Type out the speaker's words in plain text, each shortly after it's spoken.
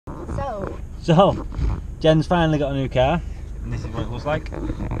So, Jen's finally got a new car, and this is what it looks like.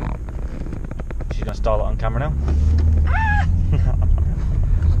 She's gonna stall it on camera now.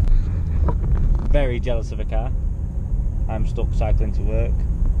 Very jealous of a car. I'm stuck cycling to work.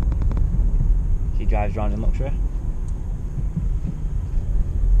 She drives around in luxury.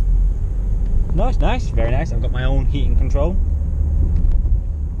 No, it's nice, very nice. I've got my own heating control.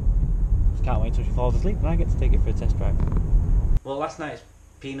 Just can't wait till she falls asleep and I get to take it for a test drive. Well, last night's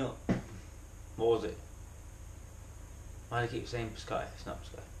peanut. What was it? Why do I keep saying biscotti? It's not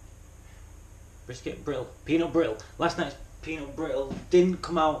biscotti. Brisket brittle. Peanut brittle. Last night's peanut brittle didn't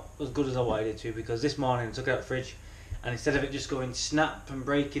come out as good as I wanted it to, because this morning I took it out of the fridge and instead of it just going snap and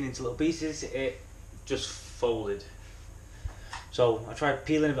breaking into little pieces, it just folded. So I tried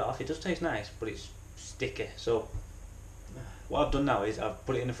peeling a bit off. It does taste nice, but it's sticky. So what I've done now is I've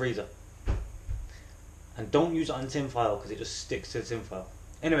put it in the freezer. And don't use it on tin foil because it just sticks to the tin foil.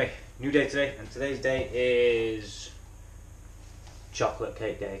 Anyway, new day today, and today's day is chocolate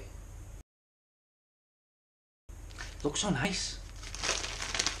cake day. Looks so nice.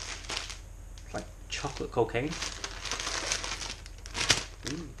 It's like chocolate cocaine.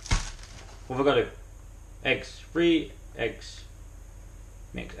 What have I got to do? Eggs. 3 eggs.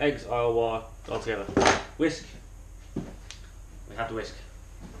 Mix eggs, oil, water, all together. Whisk. We have to whisk.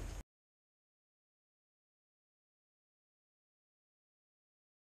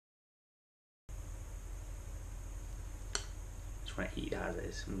 Just want to eat it as it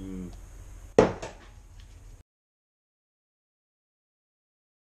is.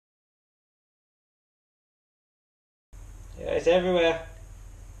 Yeah, it's everywhere.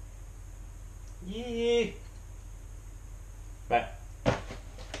 Yeah. Right.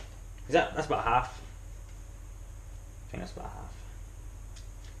 That's about half. I think that's about half.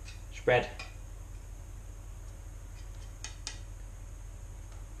 Spread.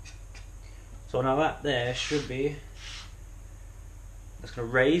 So now that there should be, that's going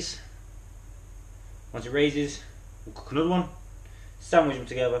to raise. Once it raises, we'll cook another one, sandwich them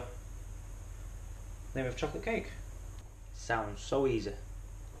together, then we have chocolate cake. Sounds so easy.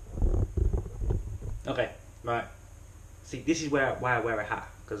 Okay, right. See, this is why I wear a hat,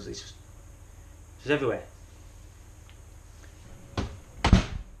 because it's just everywhere.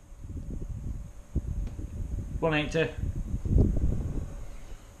 One ain't two.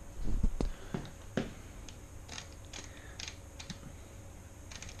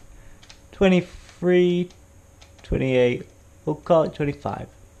 $23, $28, we'll call it $25.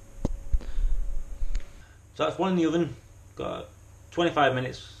 So that's one in the oven, got 25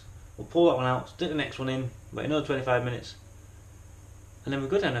 minutes. We'll pull that one out, stick the next one in, wait another 25 minutes, and then we're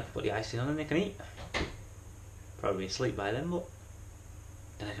good, and I can put the icing on and they can eat. Probably asleep by then, but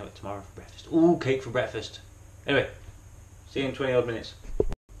then I have it tomorrow for breakfast. Ooh, cake for breakfast. Anyway, see you in 20 odd minutes.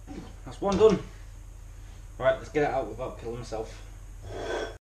 That's one done. Right, let's get it out without killing myself.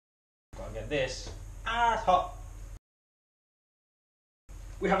 Gotta get this. Ah, it's hot.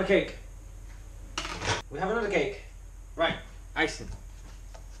 We have a cake. We have another cake. Right, icing.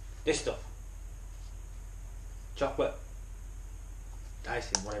 This stuff. Chocolate.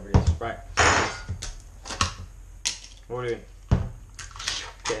 Icing, whatever it is. Right. What are we doing?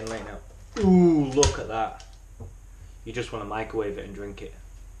 Getting late now. Ooh, look at that. You just want to microwave it and drink it.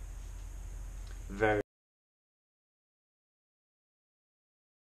 Very.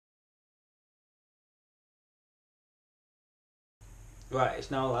 Right, it's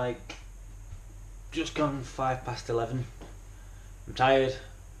now like just gone 11:05. I'm tired.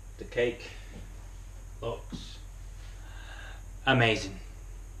 The cake looks amazing.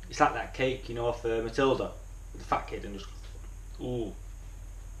 It's like that cake, you know, off Matilda, with the fat kid, and just ooh.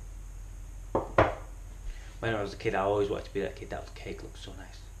 When I was a kid, I always wanted to be that kid. That cake looks so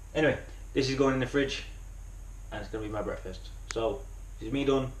nice. Anyway, this is going in the fridge, and it's going to be my breakfast. So, this is me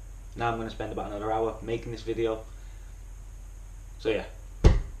done. Now I'm going to spend about another hour making this video. So yeah,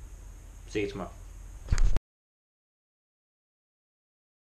 see you tomorrow.